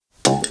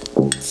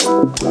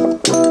Welcome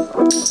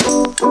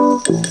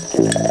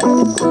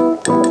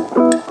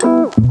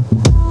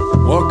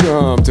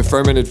to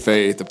Fermented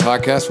Faith, the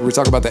podcast where we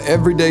talk about the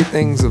everyday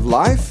things of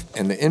life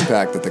and the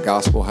impact that the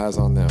gospel has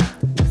on them.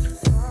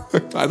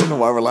 I don't know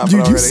why we're laughing. Dude,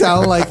 already. you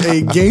sound like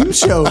a game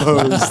show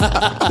host.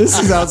 This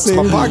is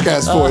outstanding. It's my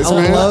podcast voice,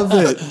 man. Love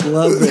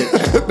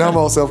it. Now I'm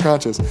all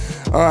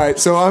self-conscious. All right,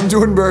 so I'm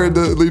Jordan Bird,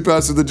 the lead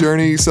pastor of The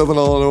Journey, Southern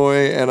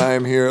Illinois, and I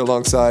am here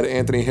alongside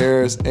Anthony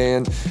Harris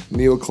and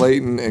Neil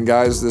Clayton. And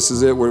guys, this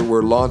is it.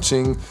 We're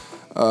launching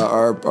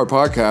our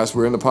podcast.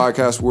 We're in the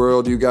podcast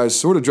world. You guys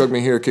sort of drug me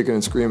here kicking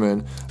and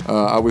screaming.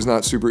 I was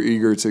not super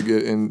eager to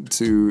get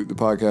into the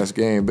podcast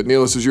game. But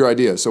Neil, this is your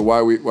idea. So why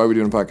are we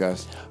doing a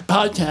podcast?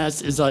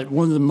 Podcast is like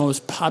one of the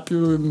most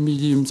popular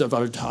mediums of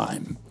our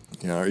time.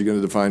 Yeah, are you going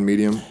to define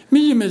medium?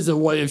 Medium is a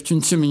way of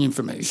consuming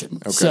information.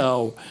 Okay.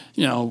 So,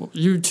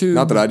 YouTube.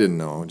 Not that I didn't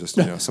know, just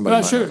somebody.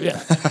 Well, might sure, know.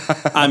 yeah.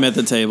 I'm at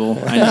the table.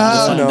 I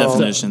know the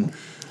definition.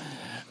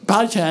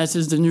 Podcast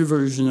is the new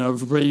version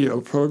of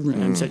radio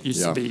programs that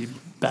used yeah. to be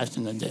back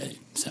in the day.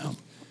 So,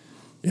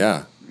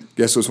 Yeah,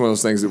 guess it's one of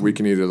those things that we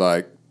can either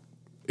like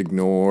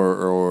ignore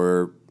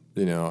or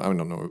I don't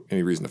know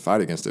any reason to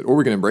fight against it, or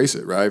we can embrace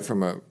it, right,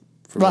 from a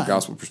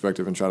gospel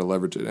perspective and try to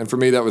leverage it. And for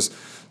me, that was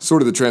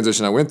sort of the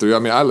transition I went through. I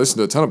mean, I listen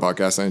to a ton of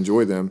podcasts. I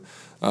enjoy them.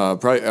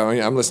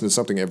 I'm listening to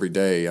something every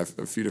day. I have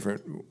a few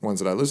different ones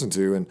that I listen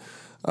to, and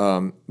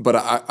but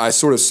I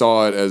sort of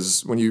saw it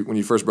as when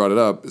you first brought it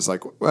up. It's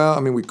like, well, I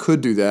mean, we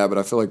could do that, but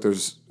I feel like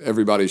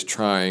everybody's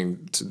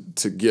trying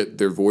to get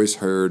their voice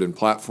heard and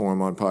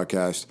platform on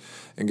podcast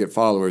and get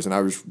followers, and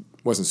I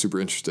wasn't super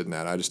interested in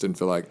that. I just didn't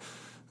feel like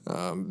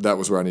that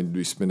was where I needed to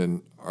be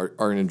spending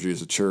our energy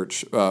as a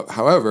church.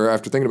 However,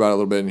 after thinking about it a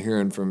little bit and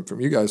hearing from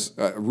you guys,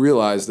 I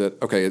realized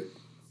that, okay,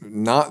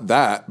 not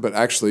that, but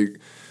actually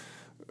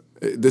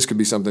this could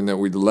be something that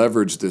we'd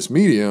leverage this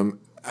medium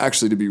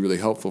actually to be really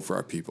helpful for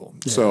our people.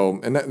 Yeah.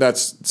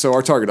 So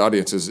our target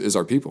audience is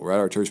our people, right?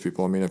 Our church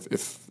people. I mean,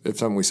 if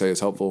something we say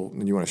is helpful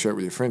and you want to share it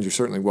with your friends, you're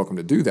certainly welcome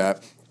to do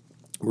that.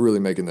 We're really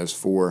making this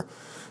for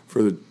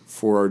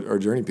our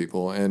Journey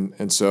people.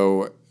 And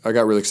so I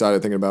got really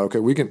excited thinking about, okay,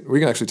 we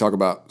can actually talk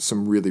about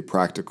some really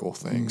practical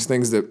things,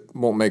 things that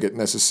won't make it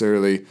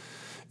necessarily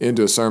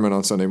into a sermon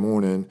on Sunday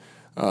morning,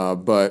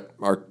 but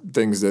are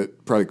things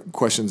that probably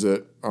questions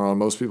that are on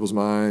most people's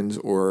minds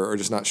or are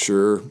just not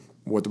sure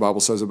what the Bible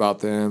says about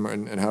them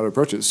and how to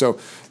approach it. So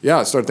yeah,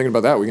 I started thinking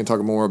about that. We can talk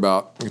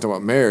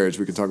about marriage.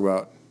 We can talk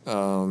about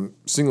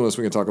singleness.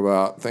 We can talk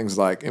about things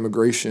like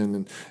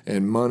immigration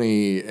and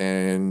money,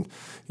 and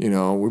we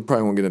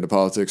probably won't get into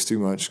politics too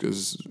much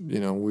because we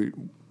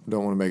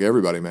don't want to make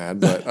everybody mad,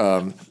 but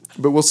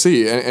we'll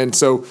see. And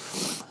so,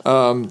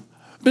 but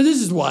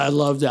this is why I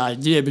love the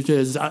idea,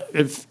 because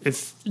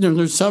if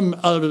there's some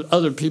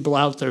other people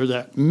out there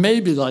that may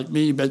be like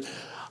me, but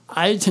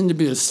I tend to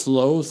be a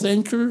slow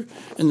thinker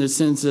in the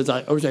sense that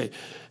okay,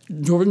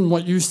 Jordan,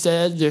 what you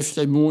said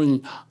yesterday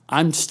morning,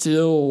 I'm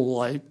still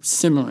like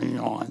simmering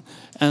on,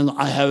 and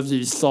I have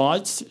these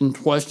thoughts and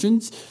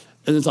questions,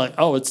 and it's like,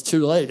 oh, it's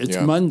too late. It's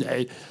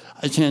Monday.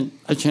 I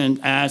can't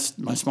ask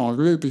my small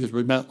group because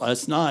we met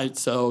last night.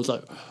 So it's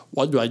like,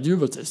 what do I do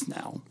with this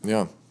now?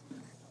 Yeah.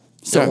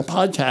 So a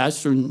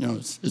podcast,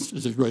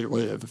 is a great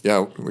way of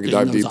we can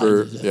dive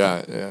deeper.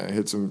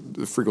 Hit some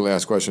frequently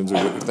asked questions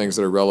or things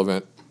that are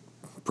relevant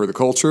per the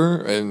culture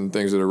and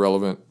things that are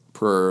relevant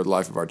per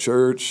life of our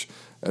church,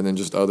 and then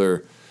just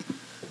other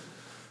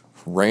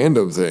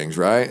random things,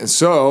 right? And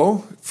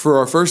so for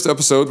our first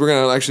episode, we're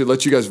going to actually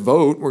let you guys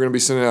vote. We're going to be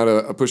sending out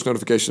a push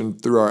notification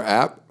through our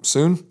app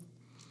soon,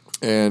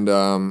 and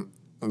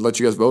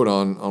let you guys vote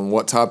on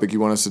what topic you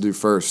want us to do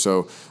first.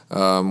 So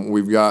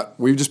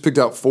we've just picked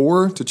out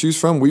 4 to choose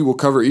from. We will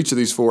cover each of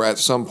these 4 at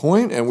some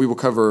point, and we will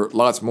cover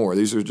lots more.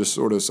 These are just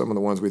sort of some of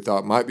the ones we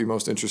thought might be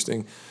most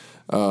interesting.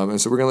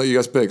 And so we're going to let you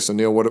guys pick. So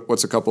Neil,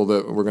 what's a couple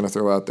that we're going to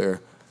throw out there?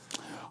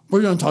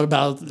 We're going to talk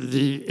about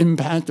the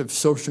impact of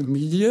social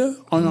media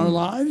on our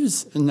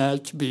lives, and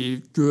that could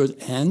be good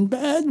and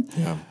bad.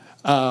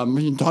 Yeah.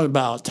 We can talk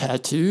about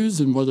tattoos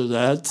and whether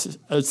that's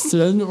a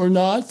sin or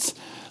not.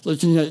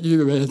 Looking at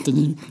you,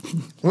 Anthony.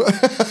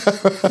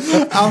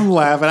 I'm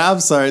laughing. I'm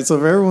sorry. So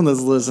for everyone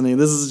that's listening,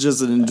 this is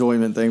just an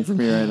enjoyment thing for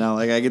me right now.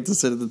 Like, I get to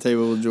sit at the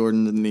table with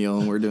Jordan and Neil,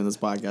 and we're doing this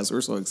podcast.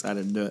 We're so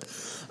excited to do it.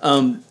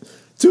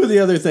 2 of the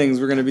other things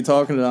we're going to be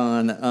talking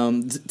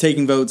on,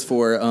 taking votes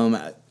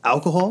for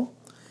alcohol,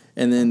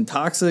 and then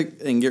toxic,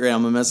 and get ready,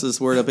 I'm going to mess this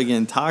word up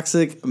again,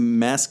 toxic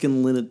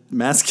masculinity.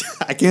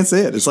 I can't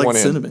say it. It's like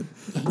cinnamon.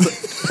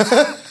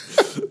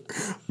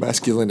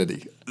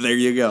 Masculinity. There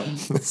you go.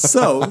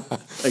 So,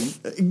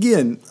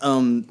 again,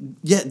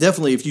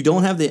 definitely, if you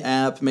don't have the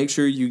app, make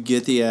sure you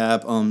get the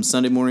app.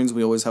 Sunday mornings,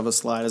 we always have a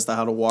slide as to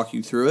how to walk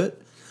you through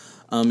it.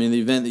 In the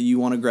event that you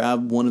want to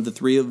grab one of the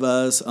 3 of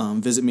us,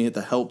 visit me at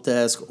the help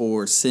desk,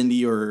 or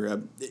Cindy,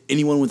 or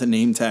anyone with a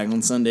name tag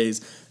on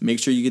Sundays. Make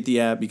sure you get the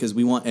app, because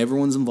we want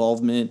everyone's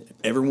involvement,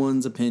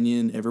 everyone's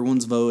opinion,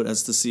 everyone's vote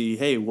as to see,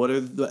 hey, what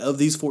are of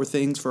these 4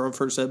 things for our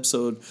first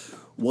episode?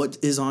 What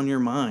is on your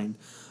mind?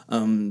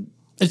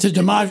 It's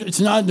It's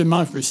not a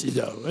democracy,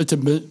 though. It's a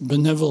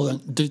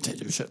benevolent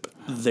dictatorship.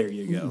 There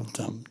you go.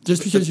 So,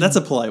 just because That's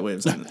a polite way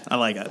of saying it. I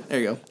like it. There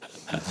you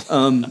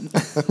go.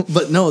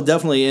 But no,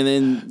 definitely. And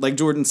then, like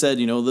Jordan said,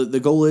 the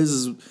goal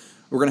is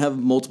we're going to have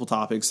multiple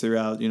topics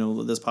throughout,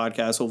 this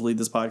podcast. Hopefully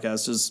this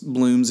podcast just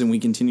blooms and we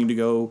continue to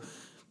go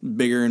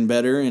bigger and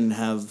better and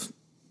have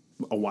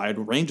a wide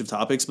range of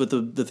topics. But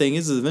the thing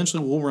is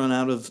eventually we'll run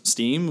out of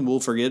steam and we'll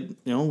forget,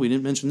 we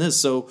didn't mention this.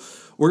 So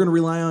we're going to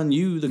rely on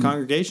you, the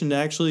congregation, to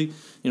actually,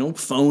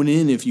 phone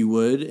in, if you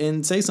would,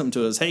 and say something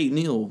to us. Hey,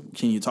 Neil,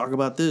 can you talk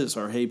about this?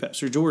 Or, hey,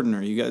 Pastor Jordan,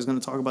 are you guys going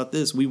to talk about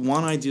this? We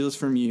want ideas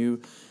from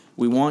you.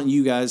 We want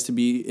you guys to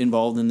be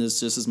involved in this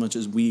just as much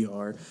as we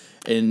are.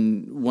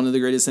 And one of the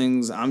greatest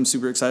things I'm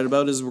super excited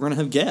about is we're going to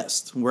have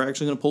guests. We're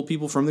actually going to pull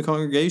people from the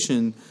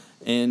congregation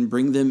and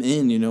bring them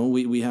in.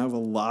 We have a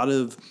lot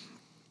of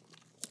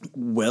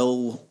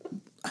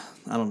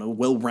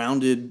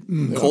well-rounded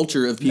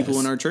culture of people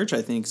in our church,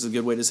 I think is a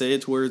good way to say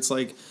it, to where it's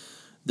like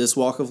this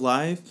walk of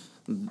life,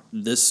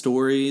 this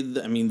story,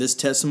 this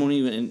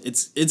testimony, and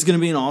it's going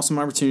to be an awesome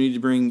opportunity to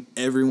bring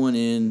everyone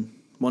in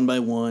one by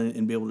one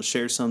and be able to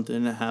share something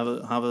and have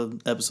a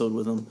episode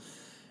with them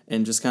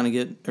and just kind of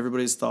get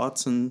everybody's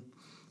thoughts and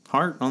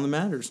heart on the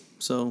matters.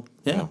 So,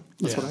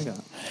 that's what I got.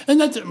 And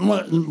that's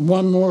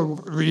one more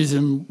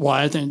reason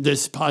why I think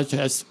this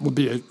podcast will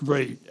be a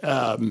great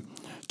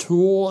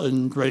tool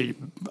and great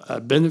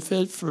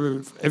benefit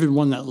for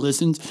everyone that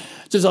listens.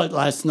 Just like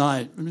last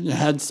night, we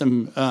had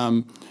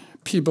some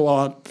people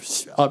up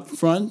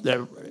front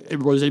that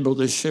was able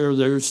to share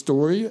their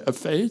story of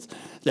faith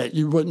that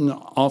you wouldn't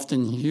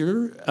often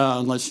hear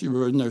unless you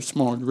were in their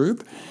small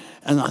group.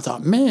 And I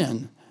thought,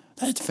 man,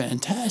 that's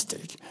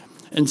fantastic.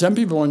 And some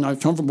people are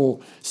not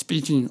comfortable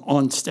speaking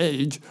on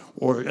stage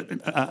or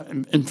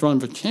in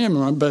front of a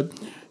camera, but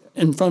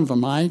in front of a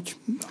mic,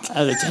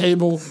 at a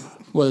table.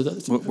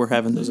 We're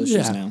having those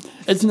issues now.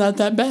 It's not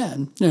that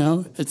bad,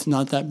 It's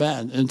not that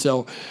bad. And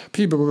so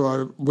people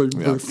who would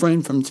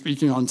refrain from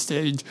speaking on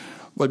stage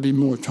would be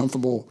more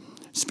comfortable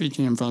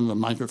speaking in front of a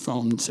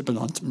microphone, sipping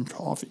on some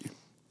coffee.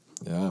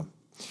 Yeah.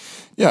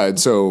 Yeah, and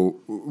so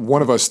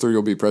one of us three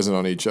will be present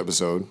on each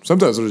episode.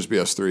 Sometimes it'll just be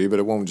us three, but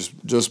it won't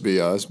just be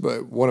us.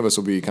 But one of us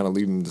will be kind of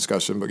leading the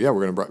discussion. But,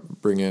 we're going to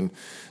bring in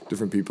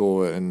different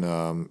people and,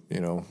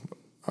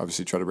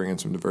 obviously try to bring in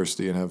some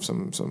diversity and have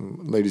some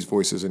ladies'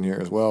 voices in here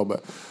as well.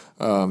 But,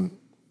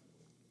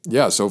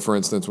 so for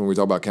instance, when we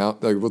talk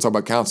about we'll talk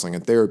about counseling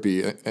and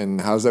therapy and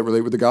how does that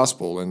relate with the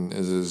gospel? And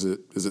is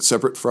it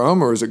separate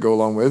from or does it go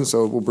along with? And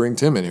so we'll bring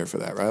Tim in here for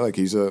that, right? Like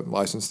he's a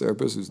licensed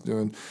therapist who's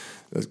doing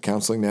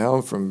counseling now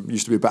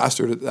used to be a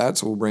pastor at that,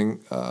 so we'll bring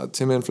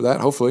Tim in for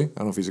that, hopefully. I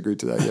don't know if he's agreed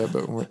to that yet,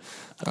 but we're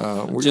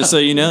just so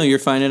you know, you're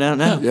finding out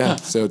now. Yeah,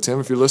 so Tim,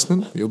 if you're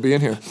listening, you'll be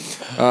in here.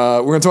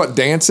 We're going to talk about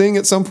dancing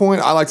at some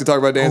point. I like to talk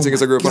about dancing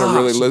because I grew up in a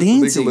really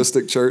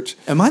legalistic church.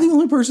 Am I the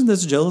only person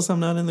that's jealous I'm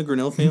not in the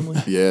Grinnell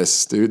family?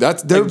 Yes, dude. They are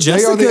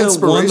the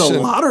inspiration. Won the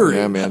lottery.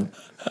 Yeah, man.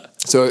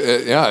 So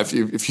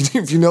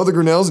if you know the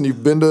Grinnells and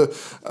you've been to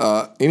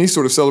any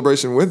sort of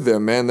celebration with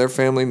them, man, their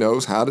family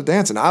knows how to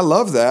dance, and I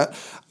love that.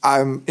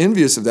 I'm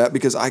envious of that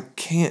because I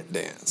can't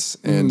dance,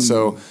 and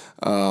so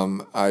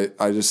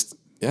I just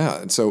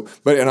and so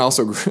I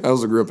also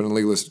grew up in a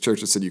legalistic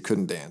church that said you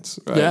couldn't dance.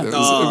 Right? Yeah,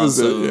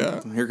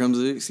 here comes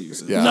the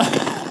excuses.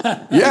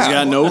 Yeah,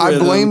 got no I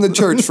rhythm. blame the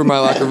church for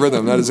my lack of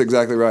rhythm. That is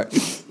exactly right.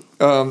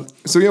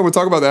 We'll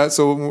talk about that.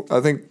 So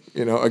I think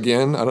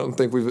again, I don't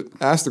think we've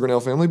asked the Grinnell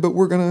family, but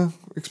we're gonna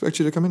expect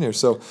you to come in here.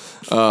 So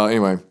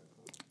anyway,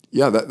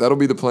 that'll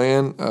be the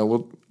plan.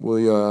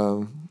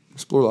 We'll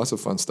explore lots of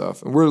fun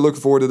stuff. And we're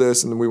looking forward to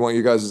this, and we want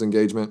you guys'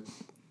 engagement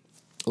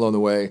along the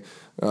way.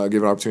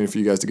 Give an opportunity for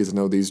you guys to get to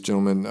know these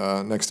gentlemen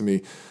next to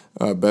me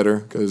better,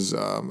 because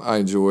I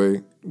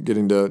enjoy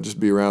getting to just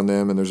be around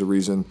them, and there's a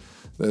reason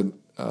that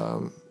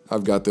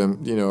I've got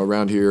them,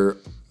 around here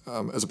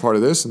as a part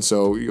of this, and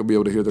so you'll be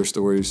able to hear their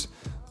stories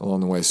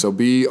along the way. So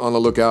be on the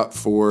lookout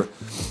for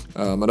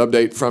an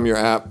update from your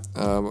app.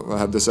 I'll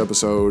have this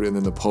episode and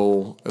then the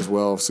poll as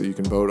well, so you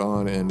can vote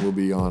on, and we'll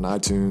be on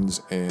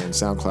iTunes and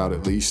SoundCloud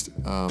at least.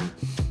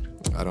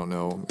 I don't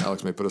know.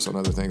 Alex may put us on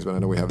other things, but I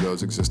know we have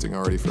those existing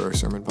already for our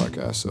sermon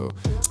podcast. So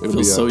it'll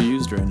be so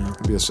used right now.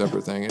 It'll be a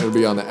separate thing. It'll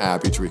be on the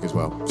app each week as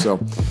well. So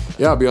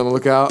be on the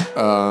lookout.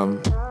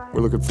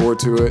 We're looking forward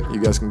to it.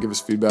 You guys can give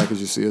us feedback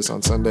as you see us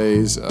on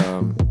Sundays.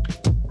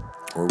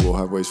 Or we'll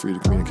have ways for you to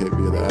communicate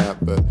via the app.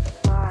 But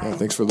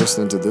thanks for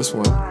listening to this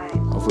one.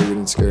 Hopefully we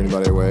didn't scare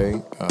anybody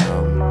away.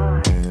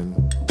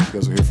 And you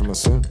guys will hear from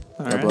us soon.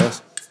 God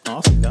bless.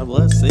 Awesome. God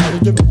bless. See ya.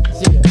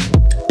 See ya.